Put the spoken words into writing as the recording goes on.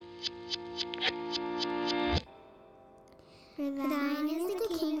For thine is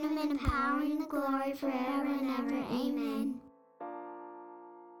the kingdom and the power and the glory forever and ever. Amen.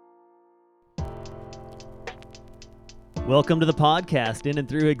 Welcome to the podcast, In and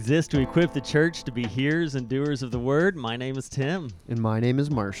Through Exist to equip the church to be hearers and doers of the word. My name is Tim. And my name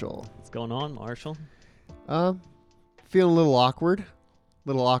is Marshall. What's going on, Marshall? Feeling a little awkward.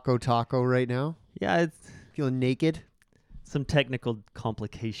 Little Akko Taco right now. Yeah, it's Feeling naked. some technical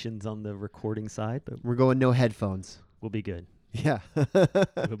complications on the recording side, but We're going no headphones. we'll be good. Yeah.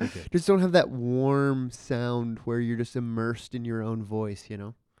 We'll be good. Just don't have that warm sound where you're just immersed in your own voice, you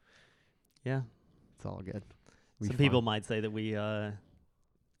know? Yeah. It's all good. Some people might say that we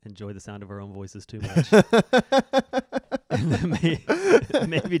enjoy the sound of our own voices too much. And then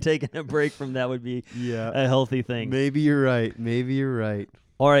maybe taking a break from that would be Yeah. a healthy thing. Maybe you're right. Maybe you're right.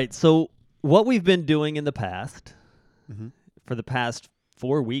 All right, so what we've been doing in the past, Mm-hmm. for the past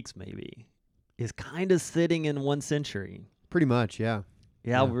 4 weeks maybe, is kind of sitting in 1 century. Pretty much, yeah.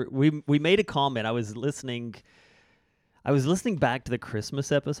 Yeah, Yeah. we made a comment. I was listening back to the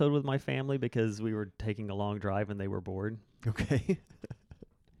Christmas episode with my family because we were taking a long drive and they were bored. Okay.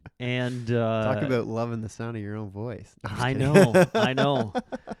 And Talk about loving the sound of your own voice. No, I'm just I kidding. know.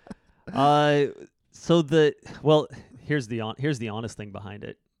 Here's the honest thing behind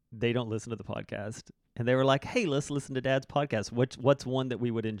it. They don't listen to the podcast, and they were like, "Hey, let's listen to Dad's podcast. What's one that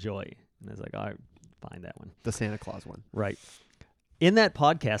we would enjoy?" And I was like, "All right, find that one." The Santa Claus one. Right. In that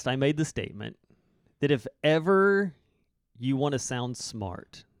podcast, I made the statement that if ever you want to sound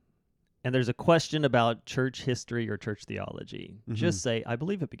smart, and there's a question about church history or church theology, just say, "I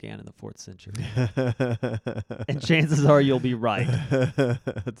believe it began in the 4th century," and chances are you'll be right.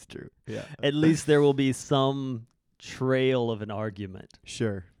 That's true. Yeah. At least there will be some trail of an argument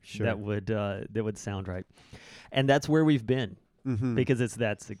Sure. that would sound right. And that's where we've been Mm-hmm. because it's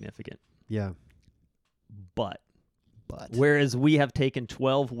that significant. Yeah. But But. whereas we have taken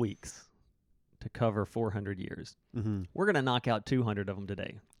 12 weeks to cover 400 years, Mm-hmm. we're going to knock out 200 of them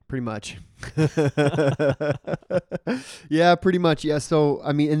today. Pretty much. Yeah, pretty much. Yeah. So,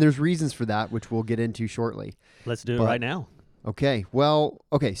 I mean, and there's reasons for that, which we'll get into shortly. Let's do it But- right now. Okay. Well,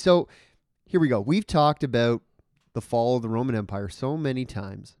 okay. So here we go. We've talked about the fall of the Roman Empire so many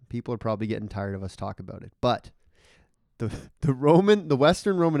times. People are probably getting tired of us talk about it. But the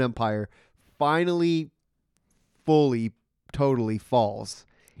Western Roman Empire finally, fully, totally falls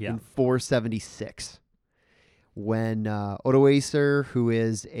Yeah. in 476 when Odoacer, who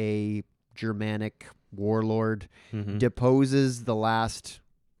is a Germanic warlord, Mhm. deposes the last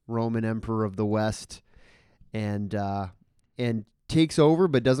Roman emperor of the West and takes over,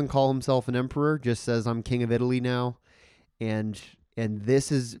 but doesn't call himself an emperor, just says, "I'm king of Italy now." And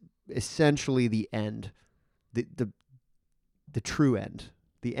this is essentially the end, the true end,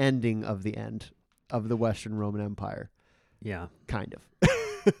 the ending of the end of the Western Roman Empire, Yeah. kind of.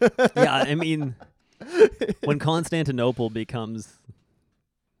 Yeah, I mean, when Constantinople becomes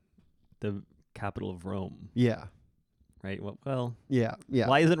the capital of Rome, Yeah. right? Well, Yeah. Yeah.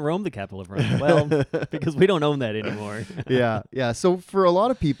 why isn't Rome the capital of Rome? Well, because we don't own that anymore. Yeah. So for a lot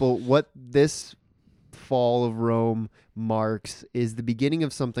of people, what this fall of Rome marks is the beginning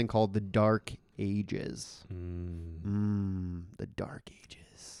of something called the Dark Ages. The Dark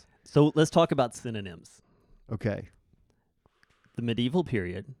Ages. So let's talk about synonyms. Okay. The medieval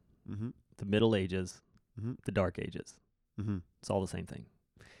period, Mm-hmm. the Middle Ages, Mhm. the Dark Ages. Mm-hmm. It's all the same thing.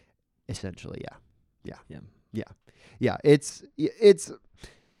 Essentially,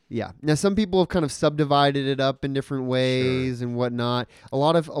 yeah. Now some people have kind of subdivided it up in different ways and whatnot. A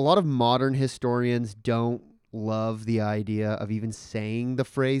lot of modern historians don't love the idea of even saying the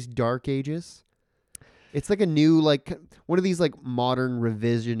phrase Dark Ages. It's like a new, like one of these like modern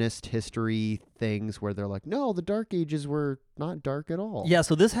revisionist history things where they're like, no, the Dark Ages were not dark at all. Yeah,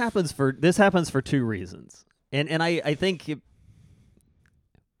 so this happens for 2 reasons. And I think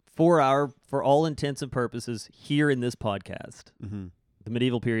for all intents and purposes here in this podcast, Mm-hmm. the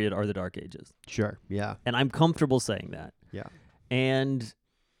medieval period are the Dark Ages. Sure. Yeah. And I'm comfortable saying that. Yeah. And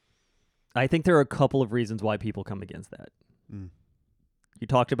I think there are a couple of reasons why people come against that. Mm. You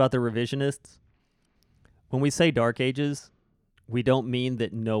talked about the revisionists. When we say Dark Ages, we don't mean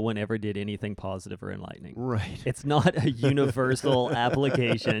that no one ever did anything positive or enlightening. Right. It's not a universal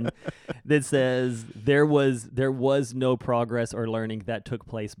application that says there was no progress or learning that took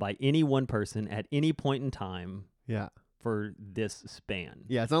place by any one person at any point in time Yeah. for this span.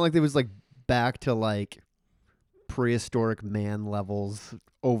 Yeah. It's not like it was like back to like prehistoric man levels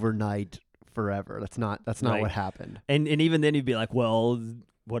overnight forever. That's not Right. what happened. And even then you'd be like, well,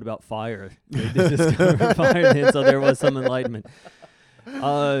 what about fire? They did discover fire then, so there was some enlightenment.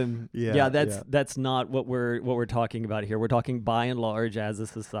 Yeah, that's not what we're talking about here. We're talking by and large as a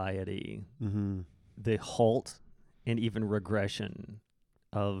society, the halt and even regression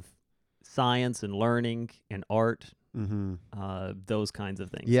of science and learning and art, those kinds of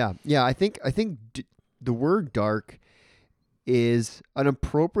things. Yeah. I think the word dark is an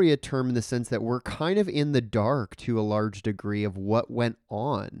appropriate term in the sense that we're kind of in the dark to a large degree of what went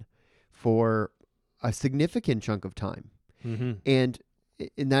on for a significant chunk of time. And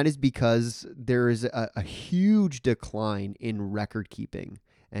that is because there is a huge decline in record keeping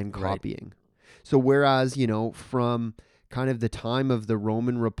and copying. So whereas, from kind of the time of the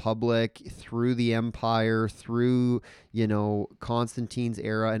Roman Republic through the empire, through, Constantine's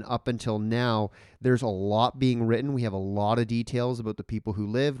era and up until now, there's a lot being written. We have a lot of details about the people who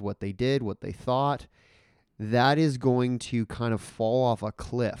lived, what they did, what they thought. That is going to kind of fall off a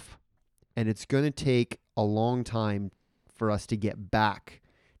cliff. And it's going to take a long time for us to get back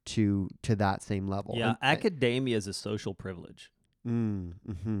to that same level. Yeah, academia is a social privilege,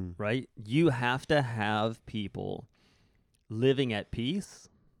 right? You have to have people living at peace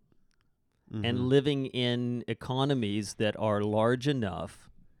and living in economies that are large enough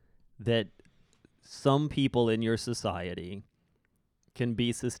that some people in your society can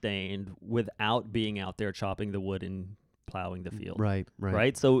be sustained without being out there chopping the wood and plowing the field.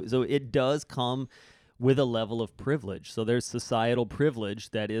 Right. So it does come with a level of privilege. So there's societal privilege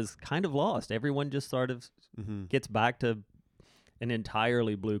that is kind of lost. Everyone just sort of gets back to an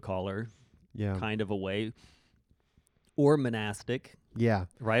entirely blue collar kind of a way, or monastic. Yeah.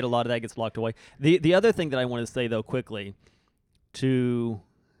 Right? A lot of that gets locked away. The other thing that I want to say, though, quickly, to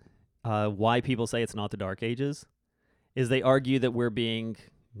why people say it's not the Dark Ages, is they argue that we're being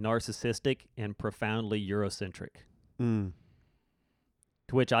narcissistic and profoundly Eurocentric. To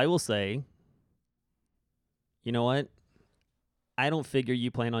which I will say, you know what? I don't figure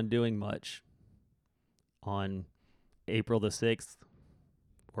you plan on doing much on April the 6th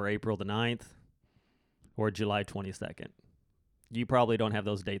or April the 9th or July 22nd. You probably don't have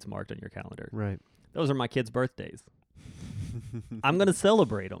those dates marked on your calendar. Right. Those are my kids' birthdays. I'm going to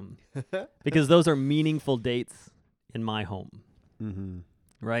celebrate them because those are meaningful dates in my home.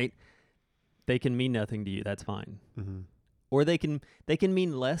 Right? They can mean nothing to you. That's fine. Or they can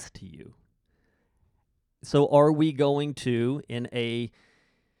mean less to you. So are we going to, in a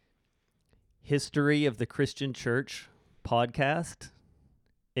history of the Christian church podcast,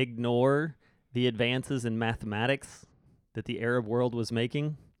 ignore the advances in mathematics that the Arab world was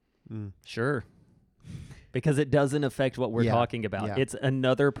making? Sure. Because it doesn't affect what we're talking about. Yeah. It's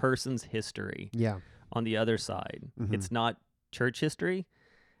another person's history on the other side. It's not church history,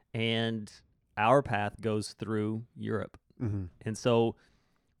 and our path goes through Europe. And so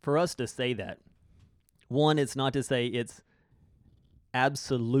for us to say that, one, it's not to say it's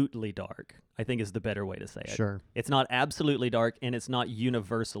absolutely dark, I think is the better way to say it. Sure. It's not absolutely dark, and it's not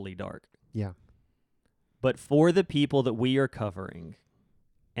universally dark. Yeah. But for the people that we are covering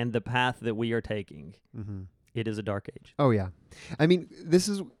and the path that we are taking, it is a dark age. Oh, yeah. I mean, this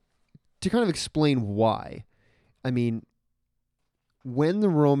is to kind of explain why. I mean, when the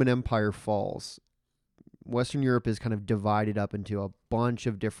Roman Empire falls, Western Europe is kind of divided up into a bunch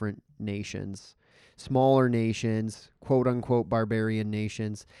of different nations, smaller nations, quote-unquote barbarian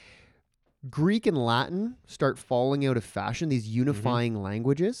nations. Greek and Latin start falling out of fashion, these unifying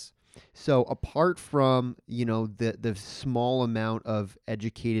languages. So apart from, the small amount of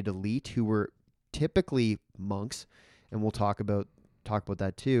educated elite who were typically monks, and we'll talk about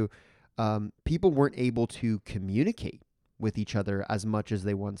that too, people weren't able to communicate with each other as much as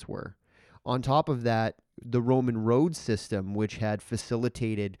they once were. On top of that, the Roman road system, which had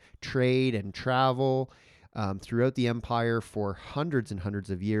facilitated trade and travel throughout the empire for hundreds and hundreds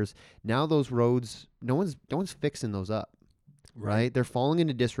of years, now those roads, no one's fixing those up. Right? They're falling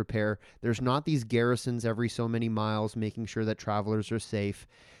into disrepair. There's not these garrisons every so many miles making sure that travelers are safe.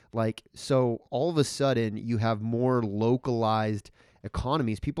 So all of a sudden you have more localized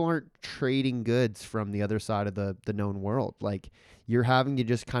economies. People aren't trading goods from the other side of the known world. You're having to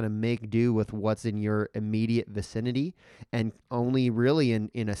just kind of make do with what's in your immediate vicinity, and only really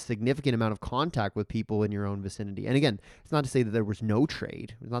in a significant amount of contact with people in your own vicinity. And again, it's not to say that there was no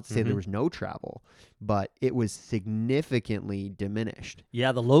trade. It's not to say there was no travel, but it was significantly diminished.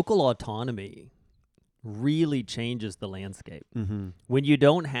 Yeah, the local autonomy really changes the landscape. When you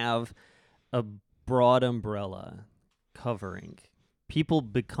don't have a broad umbrella covering, people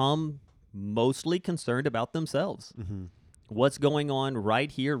become mostly concerned about themselves. What's going on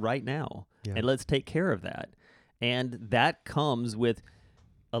right here, right now? Yeah. And let's take care of that. And that comes with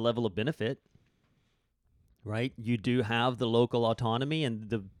a level of benefit, right? You do have the local autonomy, and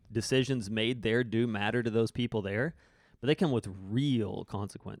the decisions made there do matter to those people there, but they come with real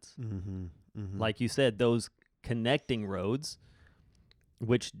consequence. Mm-hmm. Mm-hmm. Like you said, those connecting roads,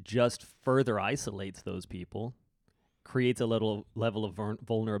 which just further isolates those people, creates a little level of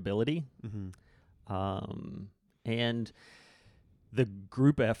vulnerability. Mm-hmm. And the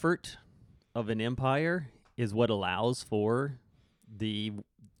group effort of an empire is what allows for the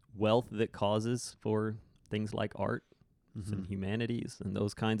wealth that causes for things like art and humanities and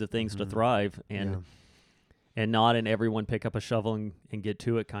those kinds of things to thrive, and not in everyone pick up a shovel and get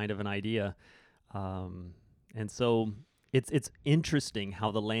to it kind of an idea. And so it's interesting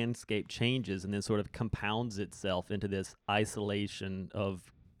how the landscape changes and then sort of compounds itself into this isolation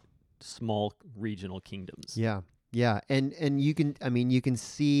of small regional kingdoms. Yeah. Yeah. And you can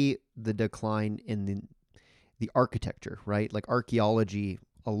see the decline in the architecture, right? Like archaeology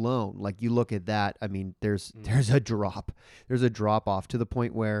alone. Like you look at that, I mean, there's a drop. There's a drop off to the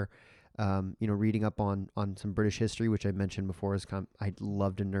point where reading up on some British history, which I mentioned before, I'd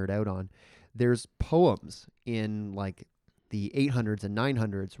love to nerd out on. There's poems in like the 800s and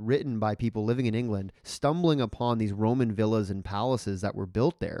 900s written by people living in England, stumbling upon these Roman villas and palaces that were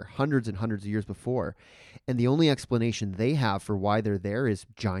built there hundreds and hundreds of years before. And the only explanation they have for why they're there is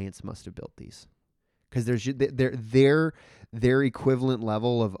giants must have built these. Because their equivalent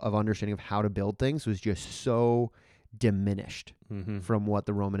level of understanding of how to build things was just so diminished from what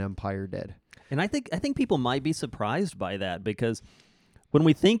the Roman Empire did. And I think people might be surprised by that, because when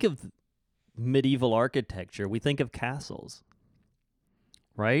we think of medieval architecture, we think of castles,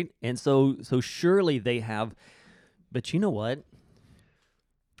 right? And so surely they have, but you know what?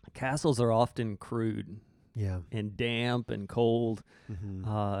 Castles are often crude, and damp and cold.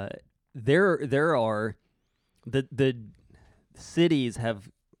 There are the cities have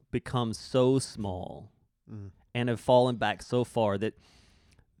become so small and have fallen back so far that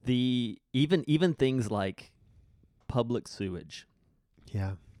even things like public sewage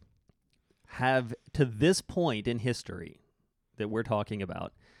have, to this point in history that we're talking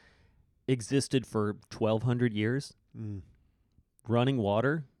about, existed for 1,200 years. Running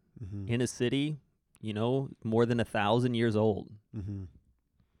water in a city, more than 1,000 years old.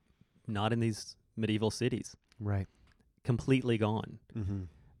 Not in these medieval cities. Right. Completely gone.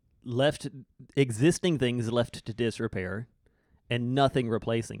 Existing things left to disrepair and nothing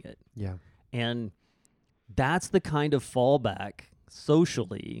replacing it. Yeah. And that's the kind of fallback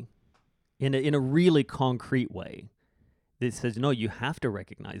socially in a really concrete way that says, no, you have to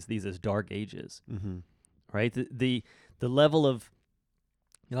recognize these as dark ages. Right? The level of,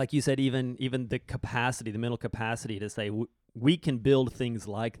 like you said, even the capacity, the mental capacity to say, we can build things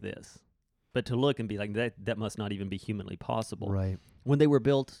like this, but to look and be like, that must not even be humanly possible. Right. When they were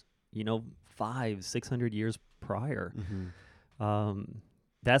built, 500-600 years prior.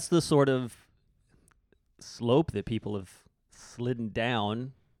 That's the sort of slope that people have slidden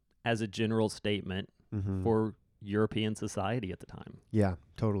down as a general statement for European society at the time. Yeah,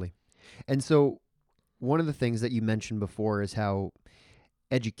 totally. And so one of the things that you mentioned before is how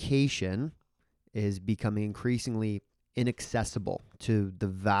education is becoming increasingly inaccessible to the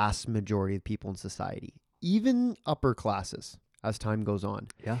vast majority of people in society, even upper classes, as time goes on.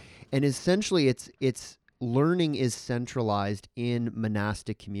 Yeah. And essentially it's learning is centralized in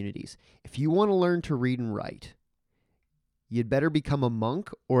monastic communities. If you want to learn to read and write, you'd better become a monk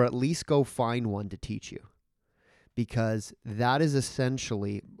or at least go find one to teach you, because that is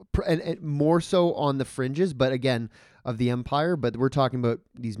essentially, and more so on the fringes, but again, of the empire, but we're talking about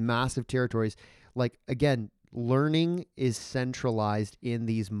these massive territories. Like, again, learning is centralized in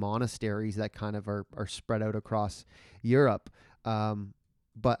these monasteries that kind of are spread out across Europe.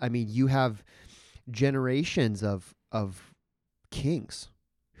 But I mean, you have generations of kings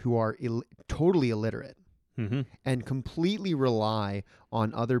who are totally illiterate and completely rely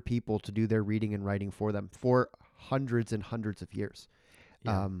on other people to do their reading and writing for them for hundreds and hundreds of years.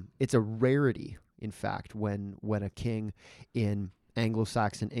 Yeah. It's a rarity, in fact, when a king in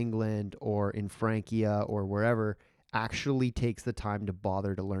Anglo-Saxon England or in Francia or wherever actually takes the time to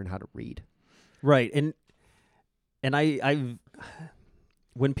bother to learn how to read. Right. And I've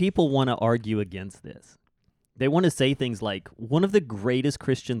when people want to argue against this, they want to say things like, one of the greatest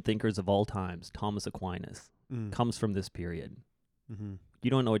Christian thinkers of all times, Thomas Aquinas, comes from this period. You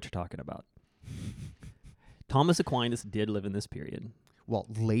don't know what you're talking about. Thomas Aquinas did live in this period. Well,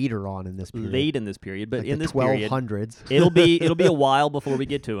 later on in this period. Late in this period, but like in the this 1200s. period, it'll be a while before we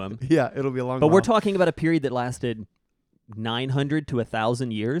get to him. Yeah, it'll be a long But while. we're talking about a period that lasted 900 to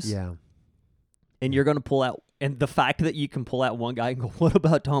 1,000 years. Yeah. And you're going to pull out And the fact that you can pull out one guy and go, what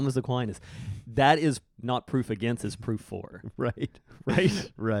about Thomas Aquinas? That is not proof against, it's proof for. Right.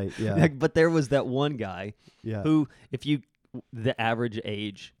 Right? Right. Yeah. Like, but there was that one guy Yeah. who, the average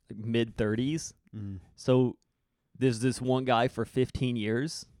age, mid-30s. So there's this one guy for 15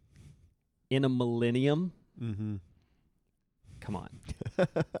 years in a millennium. Mm-hmm. Come on.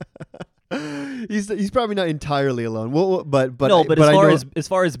 He's probably not entirely alone. Well, but no, but I know, as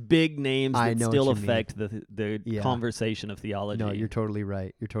far as big names I that know still what you mean. affect the Yeah. conversation of theology. no, you're totally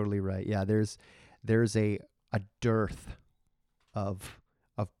right. You're totally right. Yeah, there's a dearth of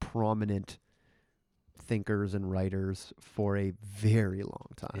prominent thinkers and writers for a very long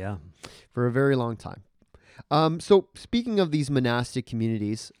time. Yeah. For a very long time. So speaking of these monastic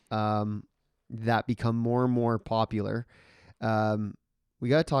communities that become more and more popular, we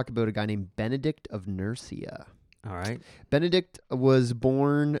got to talk about a guy named Benedict of Nursia. All right. Benedict was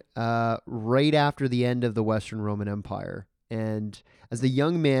born right after the end of the Western Roman Empire. And as a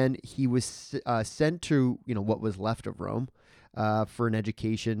young man, he was sent to, what was left of Rome for an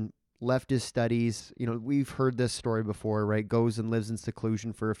education, left his studies. We've heard this story before, right? Goes and lives in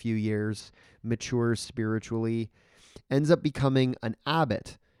seclusion for a few years, matures spiritually, ends up becoming an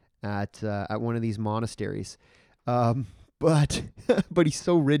abbot at one of these monasteries. But he's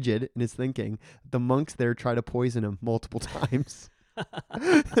so rigid in his thinking, the monks there try to poison him multiple times.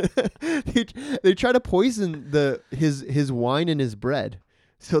 they try to poison his wine and his bread.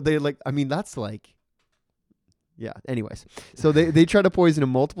 So they're like, that's like, yeah. Anyways, so they try to poison him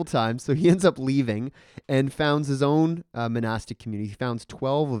multiple times. So he ends up leaving and founds his own monastic community. He founds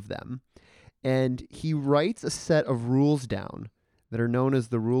 12 of them, and he writes a set of rules down that are known as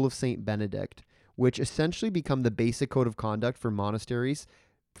the Rule of Saint Benedict, which essentially become the basic code of conduct for monasteries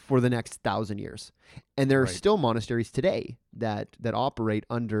for the next 1,000 years. And there are Right. still monasteries today that operate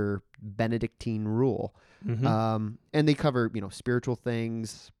under Benedictine rule. Mm-hmm. And they cover, spiritual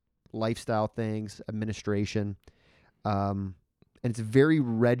things, lifestyle things, administration. And it's a very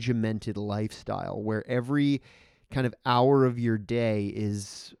regimented lifestyle where every kind of hour of your day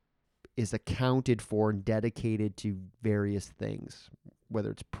is accounted for and dedicated to various things, whether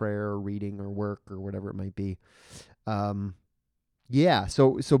it's prayer or reading or work or whatever it might be. So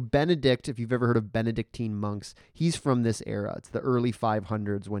Benedict, if you've ever heard of Benedictine monks, he's from this era. It's the early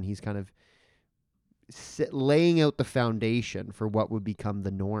 500s when he's kind of laying out the foundation for what would become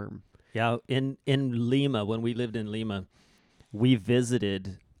the norm. Yeah. In Lima, when we lived in Lima, we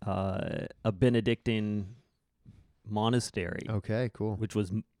visited a Benedictine monastery, Okay, cool. which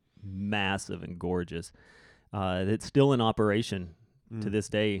was massive and gorgeous. It's still in operation to this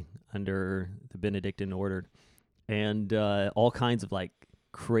day under the Benedictine order, and all kinds of like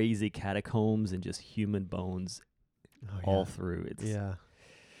crazy catacombs and just human bones all through. It's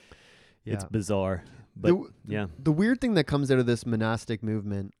it's bizarre, but yeah. The weird thing that comes out of this monastic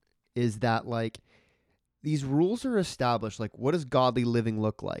movement is that like these rules are established, like what does godly living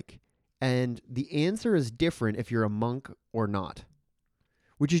look like? And the answer is different if you're a monk or not,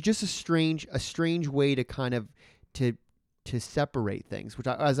 which is just a strange way to kind of to separate things, which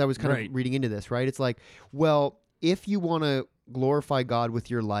as I was kind Right. of reading into this, right? It's like, well, if you want to glorify God with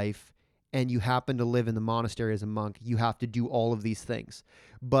your life and you happen to live in the monastery as a monk, you have to do all of these things.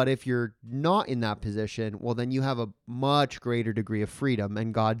 But if you're not in that position, well, then you have a much greater degree of freedom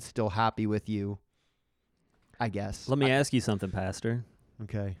and God's still happy with you, I guess. Let me ask you something, Pastor.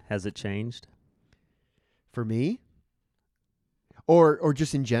 Okay. Has it changed? For me? Or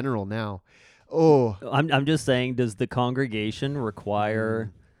just in general now? Oh. I'm just saying, does the congregation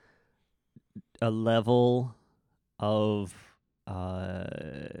require a level of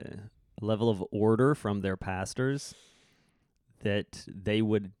order from their pastors that they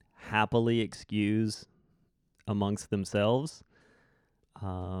would happily excuse amongst themselves?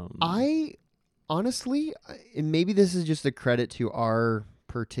 I honestly, and maybe this is just a credit to our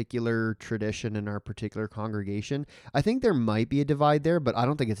particular tradition and our particular congregation, I think there might be a divide there, but I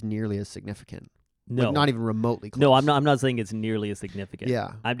don't think it's nearly as significant. No, Like, not even remotely close. no, I'm not saying it's nearly as significant.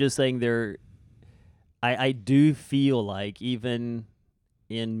 Yeah. I'm just saying I do feel like even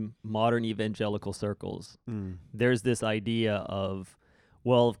in modern evangelical circles, there's this idea of,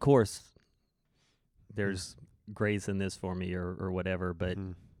 well, of course, there's grace in this for me or whatever, but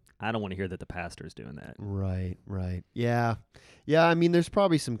I don't want to hear that the pastor's doing that. Right. Yeah. I mean, there's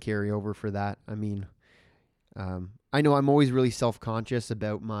probably some carryover for that. I mean, I know I'm always really self-conscious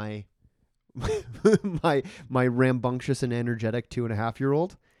about my my rambunctious and energetic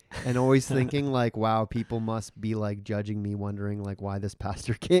 2.5-year-old, and always thinking like, wow, people must be like judging me, wondering like why this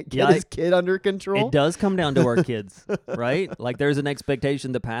pastor can't get Yeah, his kid under control. It does come down to our kids, right? Like there's an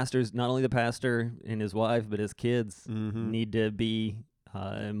expectation the pastors, not only the pastor and his wife, but his kids need to be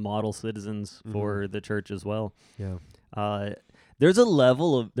model citizens for the church as well. Yeah. There's a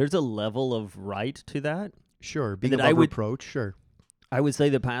level of right to that. Sure. Being that above I would- reproach. Sure. I would say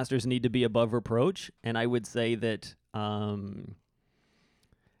the pastors need to be above reproach, and I would say that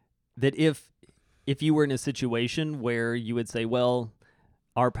that if you were in a situation where you would say, well,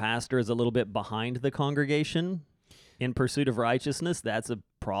 our pastor is a little bit behind the congregation in pursuit of righteousness, that's a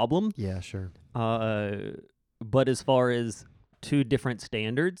problem. Yeah, sure. But as far as two different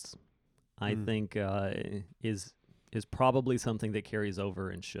standards, I think is probably something that carries over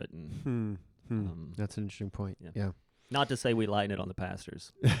and shouldn't. That's an interesting point. Yeah. Not to say we lighten it on the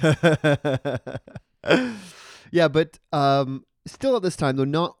pastors. Yeah, but still at this time, though,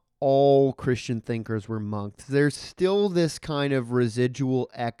 not all Christian thinkers were monks. There's still this kind of residual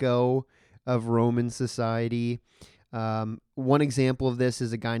echo of Roman society. One example of this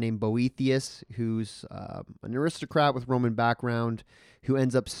is a guy named Boethius, who's an aristocrat with Roman background, who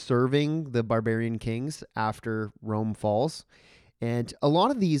ends up serving the barbarian kings after Rome falls. And a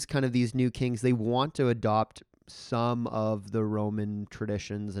lot of these new kings, they want to adopt some of the Roman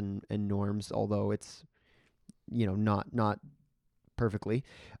traditions and norms, although it's, not perfectly.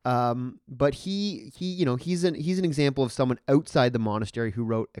 But he's an example of someone outside the monastery who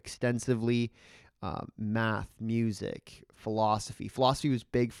wrote extensively. Math, music, philosophy. Philosophy was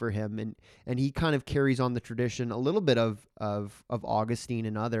big for him, and he kind of carries on the tradition a little bit of Augustine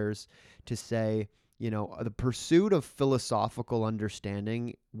and others to say, the pursuit of philosophical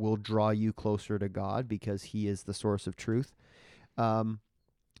understanding will draw you closer to God because he is the source of truth.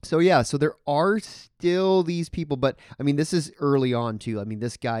 So there are still these people, but I mean, this is early on too. I mean,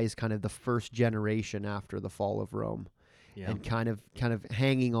 this guy is kind of the first generation after the fall of Rome. Yeah. And kind of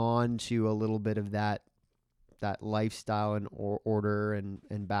hanging on to a little bit of that lifestyle and order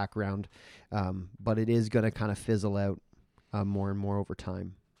and background, but it is going to kind of fizzle out more and more over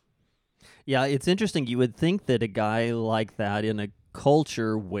time. Yeah, it's interesting. You would think that a guy like that in a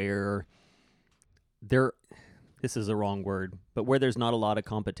culture where this is the wrong word, but where there's not a lot of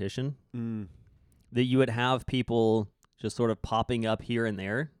competition, that you would have people just sort of popping up here and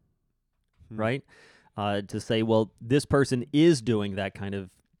there, right? To say, well, this person is doing that kind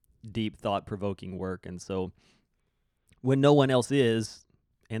of deep, thought-provoking work. And so when no one else is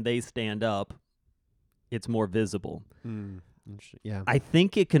and they stand up, it's more visible. Yeah. I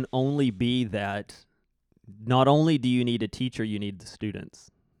think it can only be that not only do you need a teacher, you need the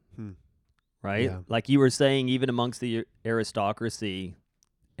students. Right? Yeah. Like you were saying, even amongst the aristocracy,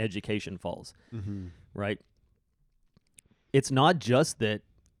 education falls. Right? It's not just that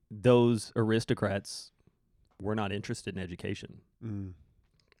those aristocrats were not interested in education.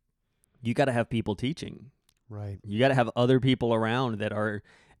 You got to have people teaching. Right. You got to have other people around that are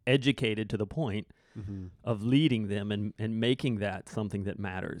educated to the point of leading them and making that something that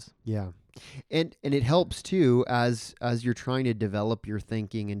matters. Yeah. And it helps too as you're trying to develop your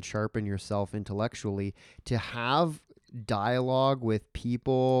thinking and sharpen yourself intellectually to have dialogue with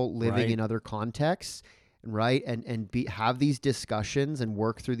people living in other contexts, right? And have these discussions and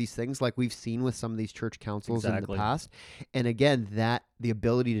work through these things like we've seen with some of these church councils in the past. And again, that the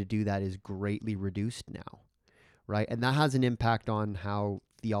ability to do that is greatly reduced now, right? And that has an impact on how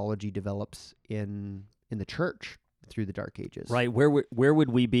theology develops in the church through the Dark Ages. Right. Where would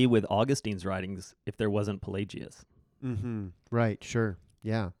we be with Augustine's writings if there wasn't Pelagius? Right. Sure.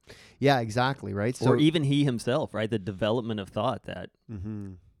 Yeah. Yeah, exactly. Right. So, or even he himself, right? The development of thought that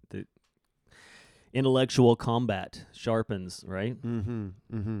the intellectual combat sharpens, right?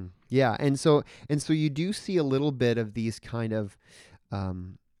 Yeah. And so you do see a little bit of these kind of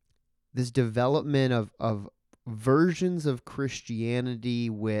this development of versions of Christianity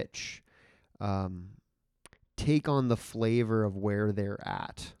which take on the flavor of where they're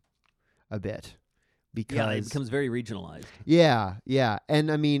at a bit, because it becomes very regionalized. Yeah.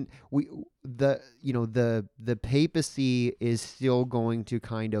 And I mean, the papacy is still going to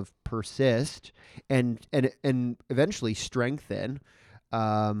kind of persist and eventually strengthen,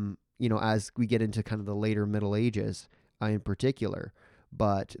 as we get into kind of the later Middle Ages in particular.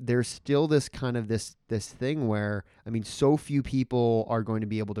 But there's still this kind of this thing where, I mean, so few people are going to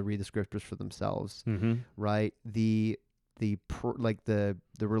be able to read the scriptures for themselves, right? The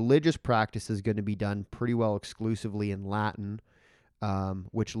religious practice is going to be done pretty well exclusively in Latin,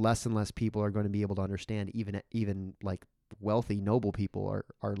 which less and less people are going to be able to understand. Even like wealthy, noble people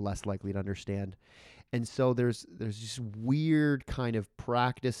are less likely to understand. And so there's just weird kind of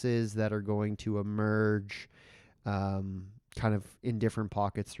practices that are going to emerge kind of in different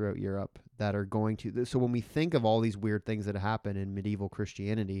pockets throughout Europe that are going to. So when we think of all these weird things that happen in medieval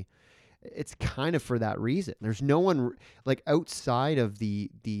Christianity, it's kind of for that reason. There's no one like outside of the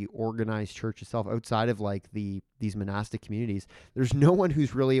organized church itself, outside of like these monastic communities, there's no one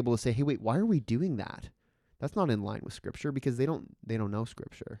who's really able to say, hey, wait, why are we doing that? That's not in line with Scripture, because they don't know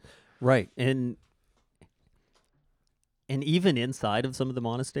Scripture. Right. And even inside of some of the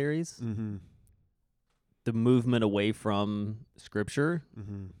monasteries, Mm-hmm. the movement away from Scripture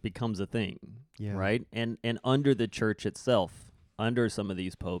Mm-hmm. becomes a thing, Yeah. right? And under the church itself, under some of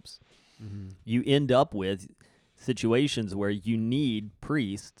these popes, Mm-hmm. you end up with situations where you need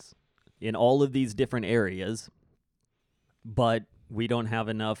priests in all of these different areas, but we don't have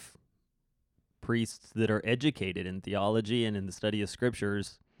enough priests that are educated in theology and in the study of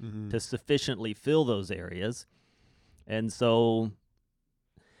Scriptures Mm-hmm. to sufficiently fill those areas. And so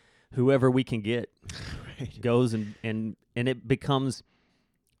whoever we can get Right. goes and it becomes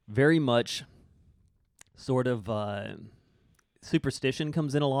very much sort of superstition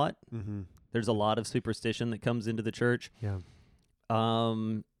comes in a lot. Mm-hmm. There's a lot of superstition that comes into the church. Yeah.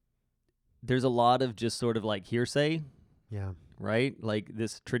 There's a lot of just sort of like hearsay, Yeah. right? Like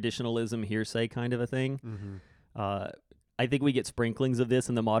this traditionalism hearsay kind of a thing. Mm-hmm. I think we get sprinklings of this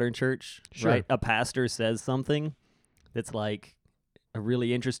in the modern church, Sure. right? A pastor says something that's like a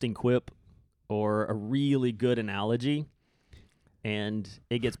really interesting quip or a really good analogy, and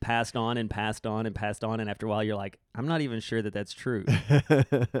it gets passed on and passed on and passed on, and after a while you're like, I'm not even sure that that's true,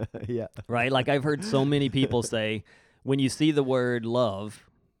 Yeah. right? Like I've heard so many people say, when you see the word love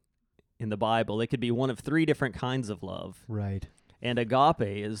in the Bible, it could be one of 3 different kinds of love, Right. and agape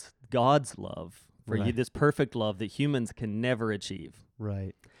is God's love for you, Right. this perfect love that humans can never achieve.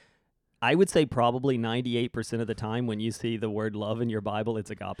 Right. I would say probably 98% of the time when you see the word love in your Bible, it's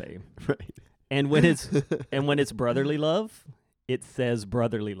agape. Right. And when it's brotherly love, it says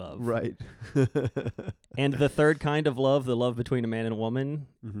brotherly love. Right. And the third kind of love, the love between a man and a woman,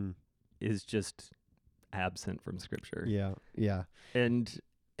 Mm-hmm. is just absent from Scripture. Yeah. Yeah. And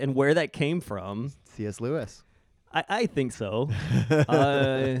where that came from, C.S. Lewis. I think so.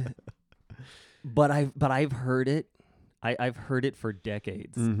 But I've heard it. I've heard it for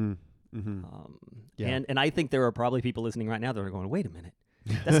decades. Mm-hmm. Mm-hmm. Yeah. And I think there are probably people listening right now that are going, wait a minute,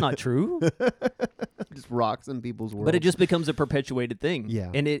 that's not true. Just rocks in people's world. But it just becomes a perpetuated thing.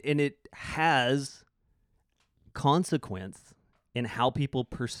 Yeah. And it has consequence in how people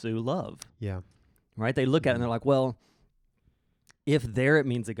pursue love, Yeah. right? They look at it and they're like, well, if there it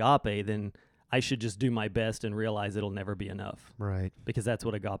means agape, then I should just do my best and realize it'll never be enough, Right. because that's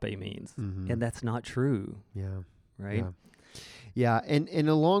what agape means. Mm-hmm. And that's not true, Yeah. right? Yeah. Yeah, and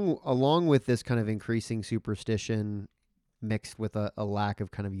along with this kind of increasing superstition mixed with a lack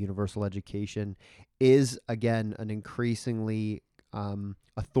of kind of universal education is, again, an increasingly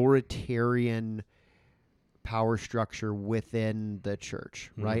authoritarian power structure within the church,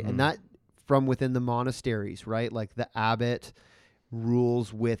 right? Mhm. And that from within the monasteries, right? Like the abbot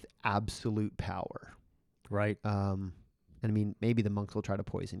rules with absolute power. Right. And I mean, maybe the monks will try to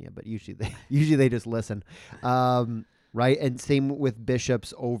poison you, but usually they just listen. Right. And same with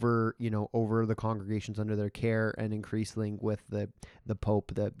bishops over the congregations under their care, and increasingly with the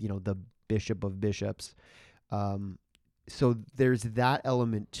Pope, the bishop of bishops. So there's that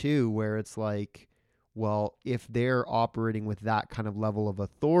element too, where it's like, well, if they're operating with that kind of level of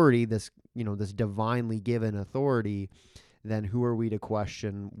authority, this divinely given authority, then who are we to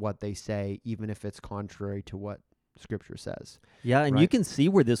question what they say, even if it's contrary to what Scripture says? Yeah, and you Right. can see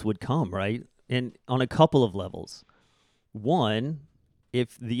where this would come, right? And on a couple of levels. One,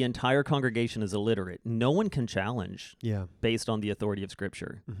 if the entire congregation is illiterate, no one can challenge Yeah. based on the authority of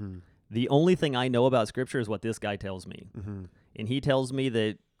Scripture. Mm-hmm. The only thing I know about Scripture is what this guy tells me. Mm-hmm. And he tells me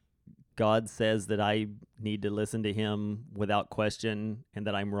that God says that I need to listen to him without question and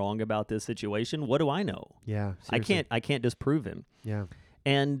that I'm wrong about this situation. What do I know? Yeah. Seriously. I can't disprove him. Yeah.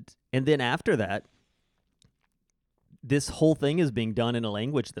 And then after that, this whole thing is being done in a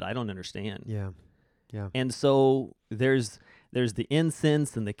language that I don't understand. Yeah. Yeah. And so there's the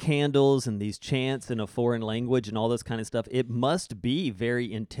incense and the candles and these chants in a foreign language and all this kind of stuff. It must be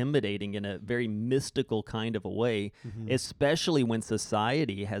very intimidating in a very mystical kind of a way, Mm-hmm. especially when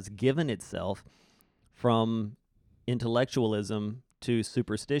society has given itself from intellectualism to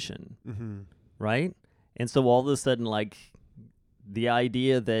superstition, Mm-hmm. right? And so all of a sudden, like, the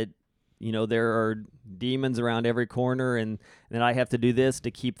idea that, there are demons around every corner and that I have to do this to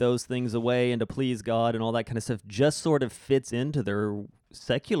keep those things away and to please God and all that kind of stuff just sort of fits into their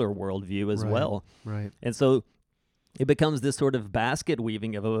secular worldview as Right. well. Right. And so it becomes this sort of basket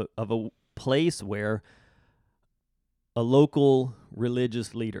weaving of a place where a local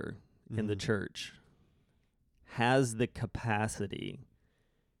religious leader in the Mhm. church has the capacity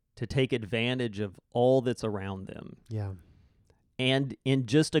to take advantage of all that's around them, Yeah. and in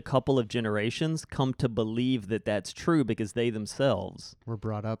just a couple of generations come to believe that that's true because they themselves We're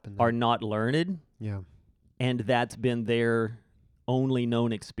brought up in are that. not learned, Yeah. and that's been their only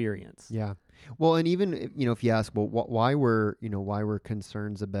known experience. Yeah. Well, and even if you ask, well, why were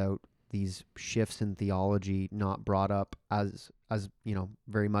concerns about these shifts in theology not brought up as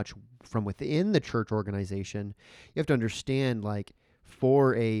very much from within the church organization? You have to understand, like,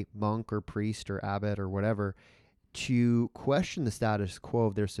 for a monk or priest or abbot or whatever to question the status quo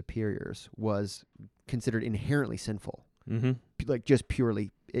of their superiors was considered inherently sinful. Mm-hmm. Like, just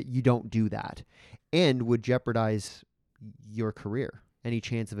purely, you don't do that, and would jeopardize your career, any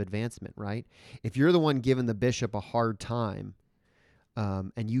chance of advancement, right? If you're the one giving the bishop a hard time,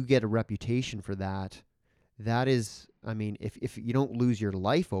 and you get a reputation for that, that is, I mean, if you don't lose your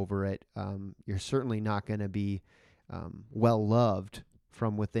life over it, you're certainly not going to be well loved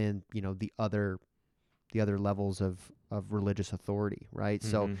from within, the other levels of religious authority, right?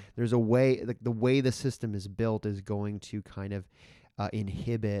 So Mhm. there's a way, like, the way the system is built is going to kind of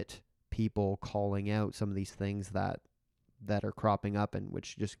inhibit people calling out some of these things that are cropping up, and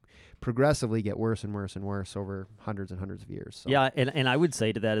which just progressively get worse and worse and worse over hundreds and hundreds of years. So. Yeah, and I would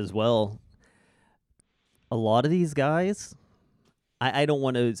say to that as well, a lot of these guys, I don't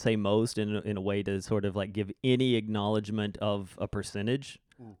want to say most in a way to sort of like give any acknowledgement of a percentage,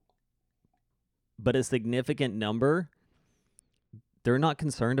 but a significant number, they're not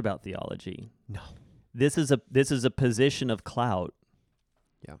concerned about theology. No. This is a position of clout.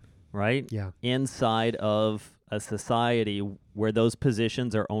 Yeah. Right? Yeah. Inside of a society where those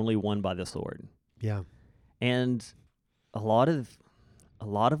positions are only won by the sword. Yeah. And a lot of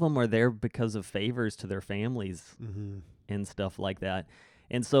them are there because of favors to their families Mm-hmm. and stuff like that.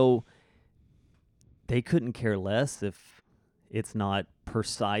 And so they couldn't care less if it's not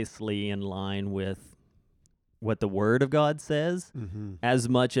precisely in line with what the Word of God says, Mm-hmm. as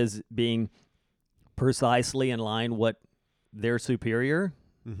much as being precisely in line what their superior,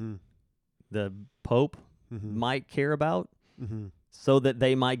 Mm-hmm. the Pope, Mm-hmm. might care about, Mm-hmm. so that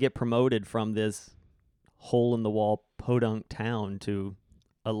they might get promoted from this hole-in-the-wall podunk town to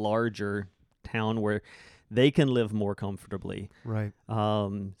a larger town where they can live more comfortably. Right.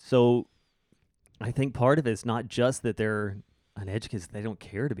 So I think part of it is not just that they're uneducated, they don't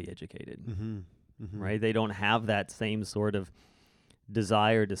care to be educated, Mm-hmm. Mm-hmm. right? They don't have that same sort of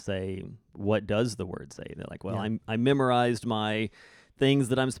desire to say, what does the Word say? They're like, well, Yeah. I memorized my things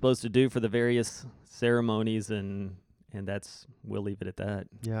that I'm supposed to do for the various ceremonies, and we'll leave it at that.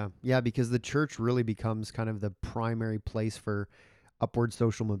 Yeah. Yeah, because the church really becomes kind of the primary place for upward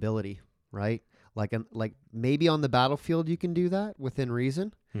social mobility, right? Like maybe on the battlefield you can do that within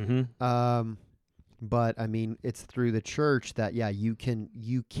reason. Mm-hmm. But I mean, it's through the church that you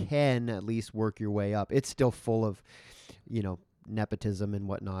can at least work your way up. It's still full of, nepotism and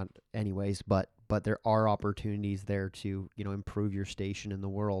whatnot anyways, but there are opportunities there to, improve your station in the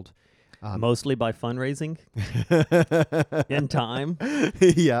world. Mostly by fundraising in time.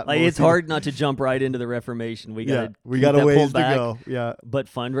 Yeah. Like, it's mostly- hard not to jump right into the Reformation. We got got a ways to go. Yeah. But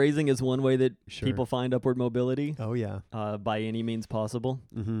fundraising is one way that Sure. people find upward mobility Oh yeah. by any means possible.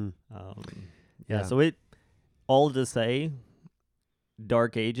 Mm-hmm. Yeah. Yeah. So all to say,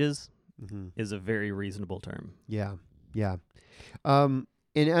 Dark Ages Mm-hmm. is a very reasonable term. Yeah. Yeah. And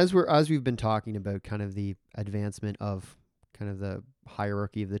as we've been talking about kind of the advancement of kind of the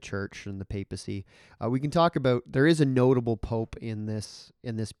hierarchy of the church and the papacy, we can talk about, there is a notable pope in this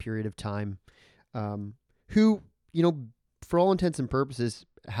period of time, who, for all intents and purposes,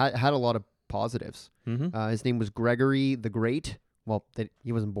 had a lot of positives. Mm-hmm. His name was Gregory the Great. Well,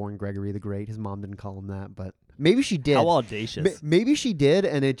 he wasn't born Gregory the Great. His mom didn't call him that, but maybe she did. How audacious. Maybe she did,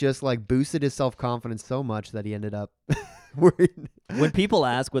 and it just like boosted his self-confidence so much that he ended up worried. When people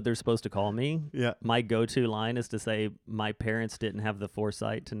ask what they're supposed to call me, Yeah. my go-to line is to say, my parents didn't have the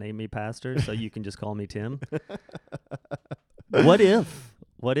foresight to name me pastor, so you can just call me Tim.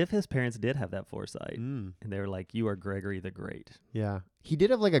 What if his parents did have that foresight? Mm, And they were like, you are Gregory the Great. yeah. He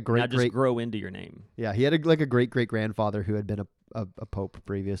did have like a Now great just grow into your name. yeah, he had a great-great-grandfather who had been a pope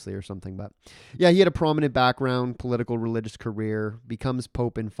previously or something. But yeah, he had a prominent background, political, religious career, becomes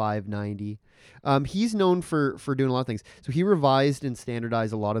pope in 590. He's known for doing a lot of things. So he revised and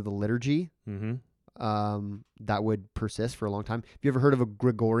standardized a lot of the liturgy Mm-hmm. that would persist for a long time. Have you ever heard of a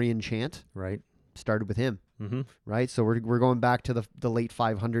Gregorian chant? Right. Started with him. Mm-hmm. right? So we're going back to the late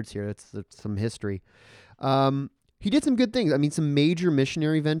 500s here. That's some history. He did some good things. I mean, some major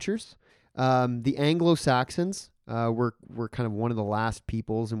missionary ventures. The Anglo-Saxons were kind of one of the last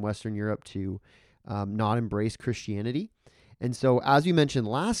peoples in Western Europe to not embrace Christianity. And so, as we mentioned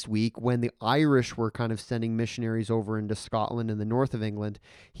last week, when the Irish were kind of sending missionaries over into Scotland and the north of England,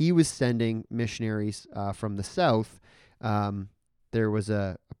 he was sending missionaries from the south. There was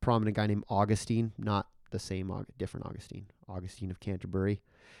a prominent guy named Augustine, not the same, different Augustine of Canterbury.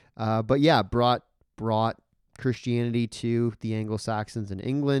 But yeah, brought Christianity to the Anglo-Saxons in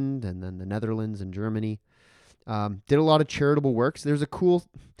England and then the Netherlands and Germany. Did a lot of charitable works. There's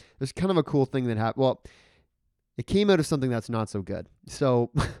kind of a cool thing that happened. Well, it came out of something that's not so good. So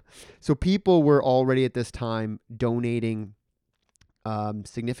people were already at this time donating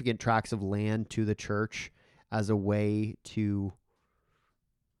significant tracts of land to the church as a way to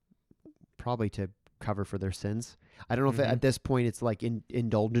probably to cover for their sins. I don't know if at this point it's like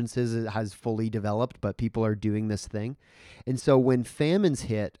indulgences it has fully developed, but people are doing this thing. And so when famines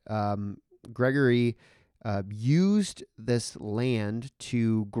hit, Gregory used this land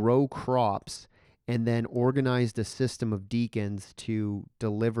to grow crops and then organized a system of deacons to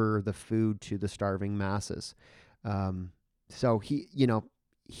deliver the food to the starving masses. So he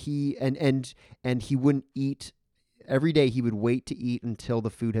wouldn't eat every day. He would wait to eat until the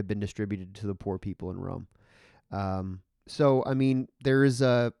food had been distributed to the poor people in Rome. So I mean, there is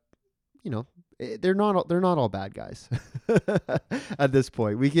they're not all bad guys at this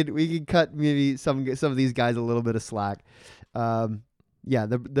point. We could cut maybe some of these guys a little bit of slack.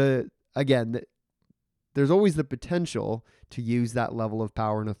 There's always the potential to use that level of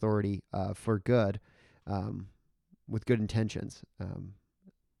power and authority for good, with good intentions,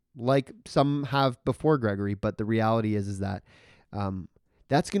 like some have before Gregory. But the reality is that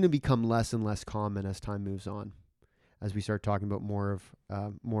that's going to become less and less common as time moves on, as we start talking about more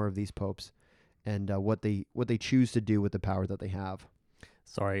of these popes and what they choose to do with the power that they have.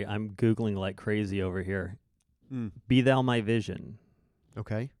 Sorry, I'm Googling like crazy over here. Be thou my vision.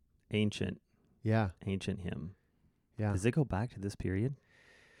 Okay. Ancient hymn. Yeah. Does it go back to this period?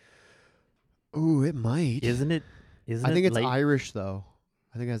 Ooh, it might. Isn't it? I think it's late? Irish though.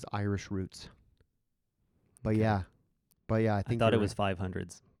 I think it has Irish roots. But Okay. yeah, I think I thought it you're was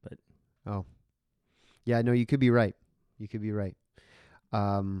 500s, but right. Oh, yeah. No, you could be right.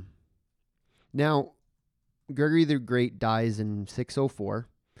 Now, Gregory the Great dies in 604,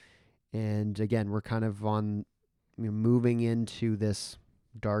 and again, we're kind of on moving into this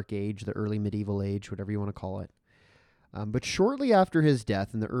dark age, the early medieval age, whatever you want to call it. But shortly after his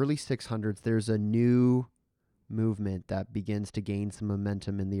death in the early 600s, there's a new movement that begins to gain some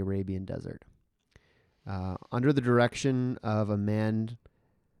momentum in the Arabian desert. Under the direction of a man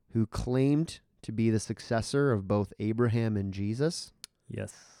who claimed to be the successor of both Abraham and Jesus,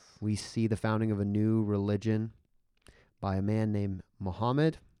 yes. we see the founding of a new religion by a man named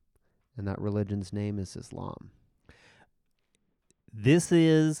Muhammad, and that religion's name is Islam. This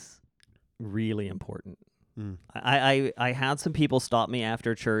is really important. I had some people stop me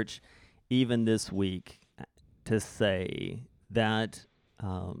after church, even this week, to say that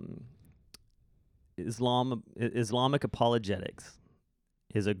Islamic apologetics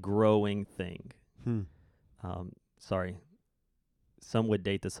is a growing thing. Sorry, some would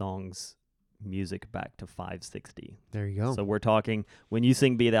date the song's music back to 560. There you go. So we're talking, when you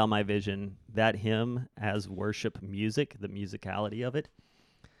sing Be Thou My Vision, that hymn as worship music, the musicality of it,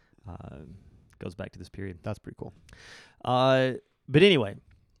 goes back to this period. That's pretty cool. But anyway,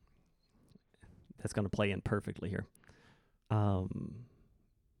 that's going to play in perfectly here.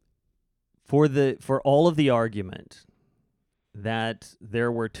 For all of the argument that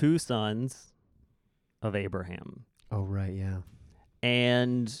there were two sons of Abraham, Oh, right, yeah.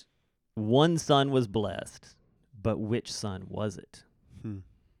 and one son was blessed, but which son was it?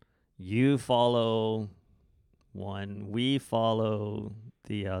 You follow one, we follow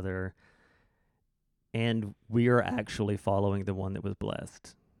the other, and we are actually following the one that was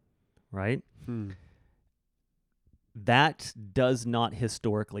blessed, right? That does not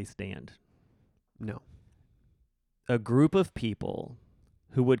historically stand. No. A group of people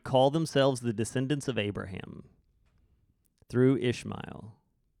who would call themselves the descendants of Abraham through Ishmael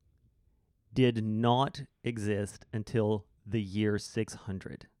did not exist until the year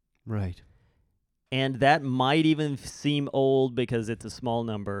 600. Right. And that might even seem old because it's a small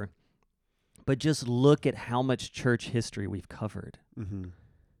number, but just look at how much church history we've covered,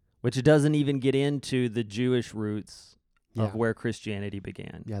 which doesn't even get into the Jewish roots of where Christianity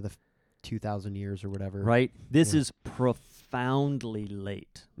began. Yeah, the 2,000 years or whatever. Right? This is profoundly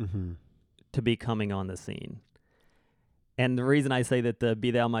late to be coming on the scene. And the reason I say that the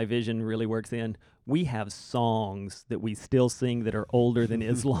Be Thou My Vision really works in, we have songs that we still sing that are older than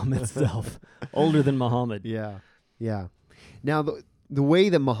Islam itself, older than Muhammad. Yeah. Yeah. Now, the way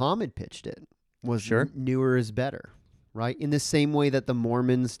that Muhammad pitched it was Sure. newer is better, right? In the same way that the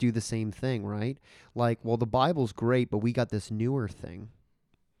Mormons do the same thing, right? Like, well, the Bible's great, but we got this newer thing,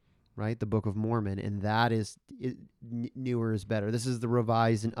 right? The Book of Mormon, and that is newer is better. This is the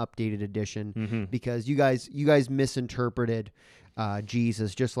revised and updated edition Mm-hmm. because you guys misinterpreted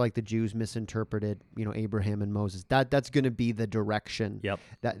Jesus just like the Jews misinterpreted, Abraham and Moses. That's going to be the direction Yep.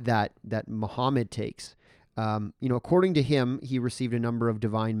 that Muhammad takes. According to him, he received a number of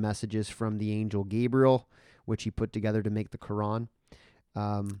divine messages from the angel Gabriel, which he put together to make the Quran.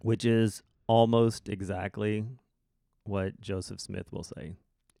 Which is almost exactly what Joseph Smith will say.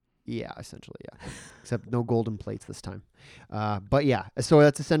 Yeah, essentially, yeah. Except no golden plates this time. But yeah, so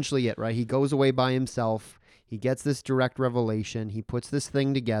that's essentially it, right? He goes away by himself. He gets this direct revelation. He puts this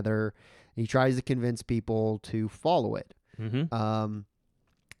thing together. He tries to convince people to follow it. Mm-hmm.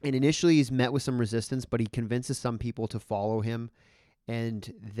 And initially he's met with some resistance, but he convinces some people to follow him.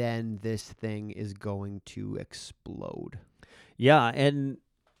 And then this thing is going to explode. Yeah, and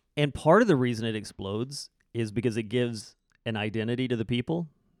part of the reason it explodes is because it gives an identity to the people.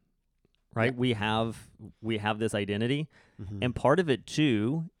 Right? Yeah. We have this identity. Mhm. And part of it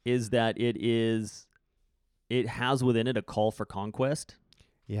too is that it has within it a call for conquest,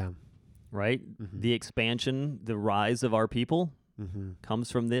 Yeah. right? Mhm. The expansion, the rise of our people Mhm.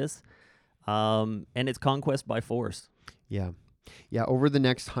 comes from this. And it's conquest by force. Yeah. Yeah. Over the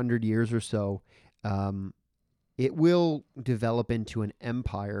next 100 years or so, it will develop into an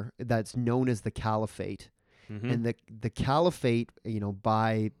empire that's known as the Caliphate. Mm-hmm. And the Caliphate,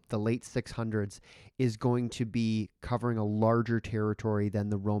 by the late 600s, is going to be covering a larger territory than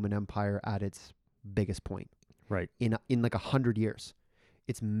the Roman Empire at its biggest point. Right. In like 100 years.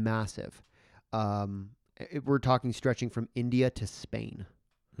 It's massive. We're talking stretching from India to Spain.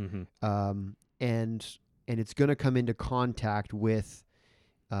 Mm-hmm. And it's going to come into contact with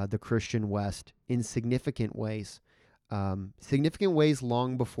the Christian West in significant ways. Significant ways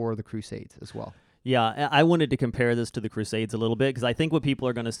long before the Crusades as well. Yeah, I wanted to compare this to the Crusades a little bit because I think what people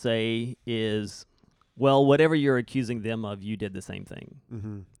are going to say is, well, whatever you're accusing them of, you did the same thing,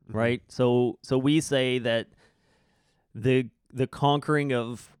 Mm-hmm. right? So we say that the conquering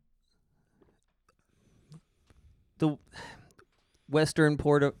of the western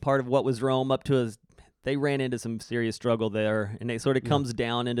part of what was Rome up to they ran into some serious struggle there, and it sort of comes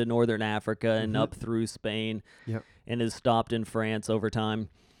down into northern Africa and up through Spain, and is stopped in France over time.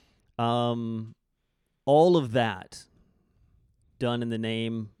 All of that done in the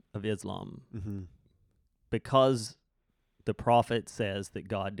name of Islam, because the prophet says that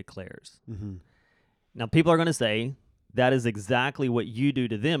God declares. Now, people are going to say that is exactly what you do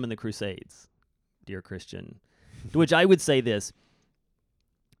to them in the Crusades, dear Christian. To which I would say this: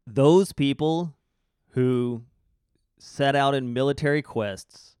 those people who set out in military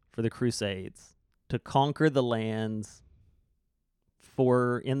quests for the Crusades to conquer the lands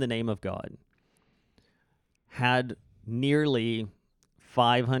in the name of God had nearly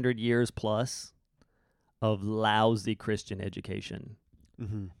 500 years plus of lousy Christian education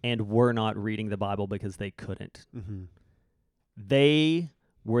and were not reading the Bible because they couldn't. They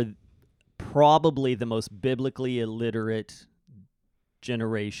were probably the most biblically illiterate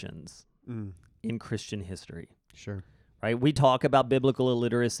generations in Christian history. Sure. Right? We talk about biblical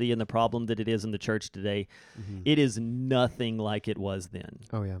illiteracy and the problem that it is in the church today. It is nothing like it was then.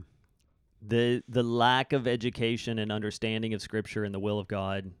 Oh, yeah. The lack of education and understanding of Scripture and the will of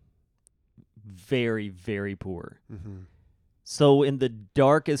God, very, very poor. So in the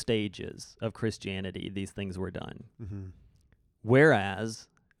darkest ages of Christianity, these things were done. Whereas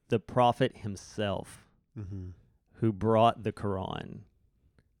the prophet himself, who brought the Quran,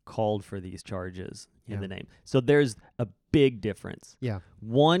 called for these charges in the name. So there's a big difference. Yeah.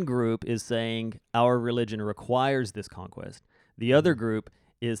 One group is saying our religion requires this conquest. The other group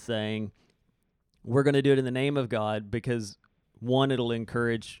is saying we're going to do it in the name of God because, one, it'll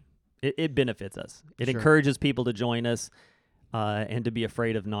encourage, it benefits us. It encourages people to join us and to be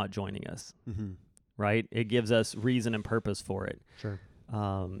afraid of not joining us, right? It gives us reason and purpose for it. Sure.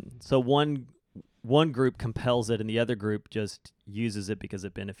 So one group compels it and the other group just uses it because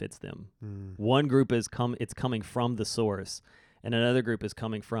it benefits them. One group is coming from the source, and another group is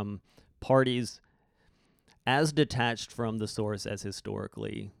coming from parties as detached from the source as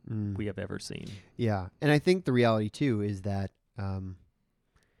historically we have ever seen. Yeah. And I think the reality too is that,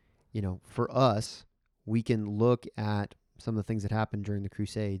 for us, we can look at some of the things that happened during the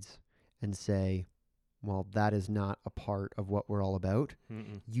Crusades and say, well, that is not a part of what we're all about.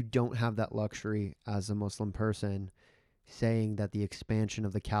 Mm-mm. You don't have that luxury as a Muslim person saying that the expansion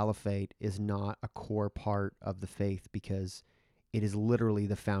of the caliphate is not a core part of the faith, because it is literally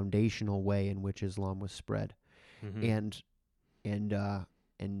the foundational way in which Islam was spread. Mhm.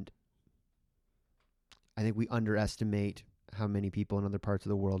 And I think we underestimate how many people in other parts of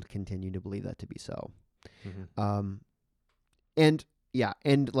the world continue to believe that to be so. Mhm.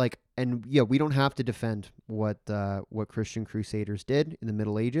 We don't have to defend what Christian crusaders did in the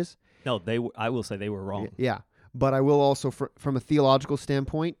Middle Ages. No, I will say they were wrong. Yeah, but I will also, from a theological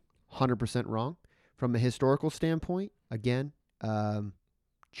standpoint, 100% wrong. From a historical standpoint, again,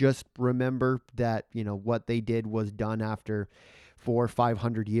 just remember that what they did was done after 400 or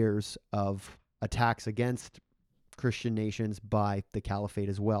 500 years of attacks against Christian nations by the caliphate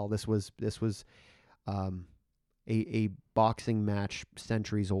as well. This was a boxing match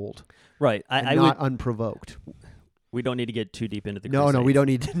centuries old, Right. and I not would. unprovoked. We don't need to get too deep into the No, Crusades. we don't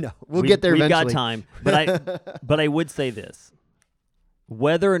need to know. We'll get there we've eventually. got time. But I would say this.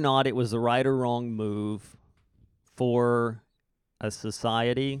 Whether or not it was the right or wrong move for a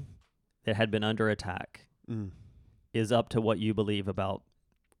society that had been under attack Mm. is up to what you believe about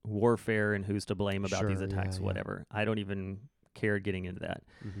warfare and who's to blame about these Sure, attacks, yeah. whatever. I don't even care getting into that.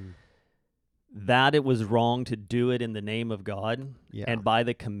 Mhm. That it was wrong to do it in the name of God Yeah. and by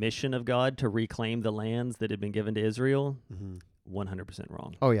the commission of God to reclaim the lands that had been given to Israel, Mhm. 100%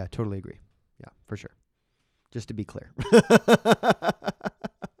 wrong. Oh yeah, totally agree. Yeah, for sure. Just to be clear.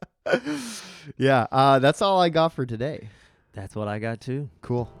 Yeah, that's all I got for today. That's what I got too.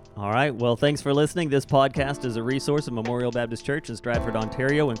 Cool. All right. Well, thanks for listening. This podcast is a resource of Memorial Baptist Church in Stratford,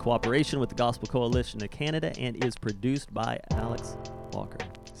 Ontario, in cooperation with the Gospel Coalition of Canada, and is produced by Alex Walker.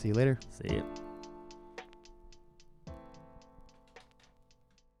 See you later. See you.